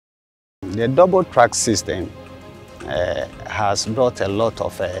The double track system has brought a lot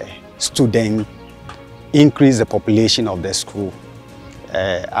of students, increased the population of the school,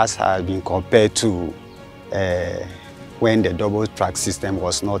 as has been compared to when the double track system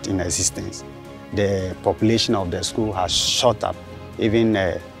was not in existence. The population of the school has shot up, even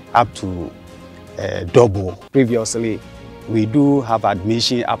up to double. Previously, we do have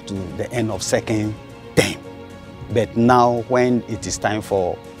admission up to the end of second term. But now when it is time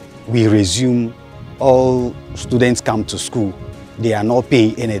for we resume, all students come to school. They are not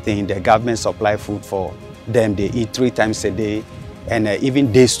paying anything. The government supply food for them. They eat 3 times a day. And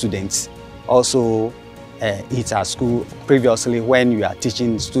even day students also eat at school. Previously, when you are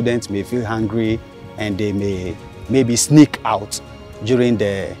teaching, students may feel hungry and they may maybe sneak out during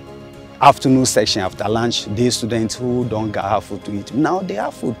the afternoon section after lunch. These students who don't have food to eat, now they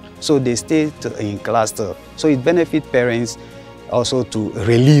have food, so they stay in class. So it benefits parents also to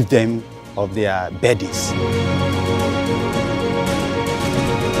relieve them of their burdens.